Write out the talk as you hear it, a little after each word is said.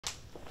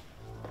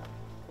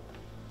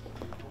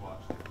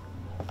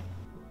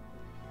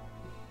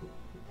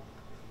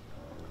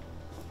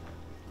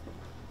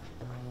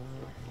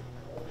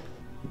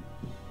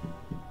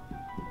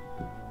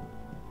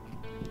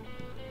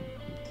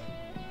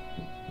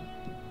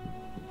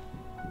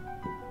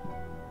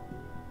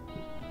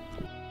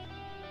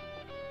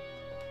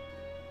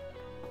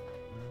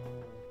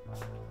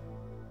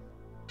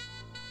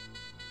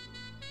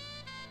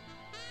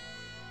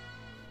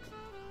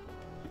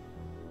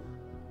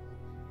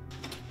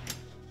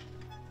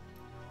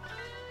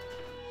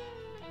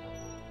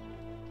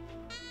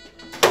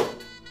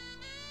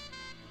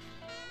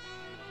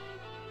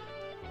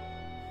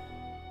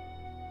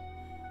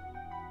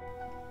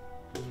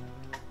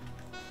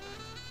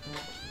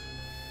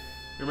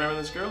You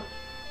remember this girl?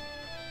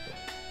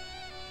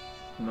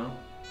 No.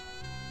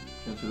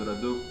 Can't say that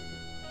I do.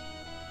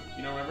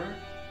 You don't remember her?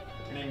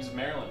 Her name is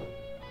Marilyn.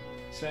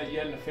 You said you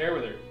had an affair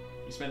with her.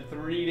 You spent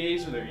 3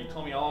 days with her. You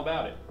told me all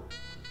about it.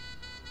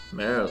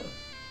 Marilyn.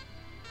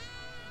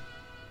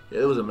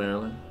 Yeah, it was a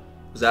Marilyn.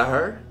 Was that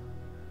her?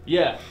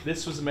 Yeah,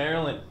 this was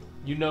Marilyn.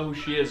 You know who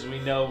she is. We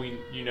know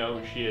you know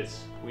who she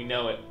is. We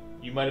know it.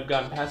 You might have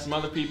gotten past some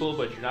other people,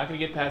 but you're not going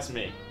to get past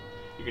me.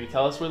 You're going to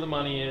tell us where the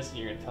money is, and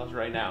you're going to tell us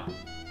right now.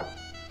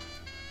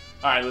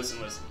 Alright, listen.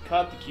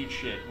 Cut the cute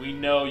shit. We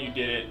know you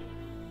did it.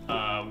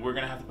 We're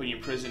going to have to put you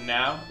in prison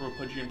now. We'll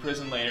put you in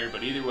prison later,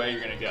 but either way,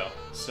 you're going to go.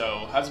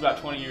 So, how's about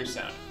 20 years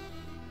sound?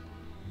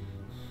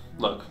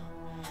 Look,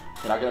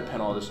 you're not going to pin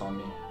all this on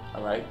me,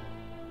 alright?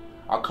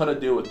 I'll cut a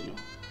deal with you,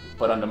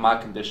 but under my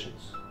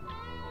conditions.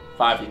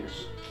 5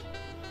 years.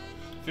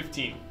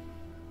 15.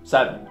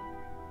 7.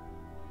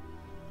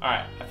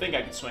 Alright, I think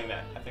I can swing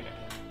that. I think I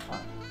can.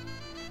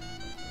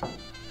 Fine.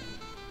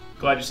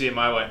 Glad you see it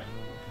my way.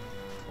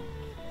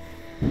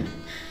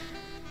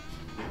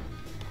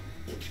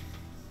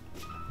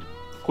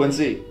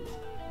 Quincy.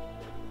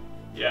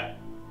 Yeah.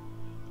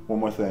 One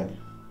more thing.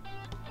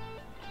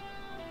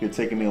 You're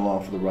taking me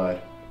along for the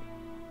ride.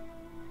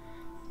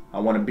 I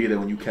want to be there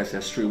when you catch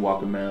that street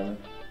walking Marilyn.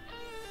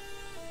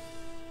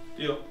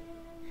 Deal.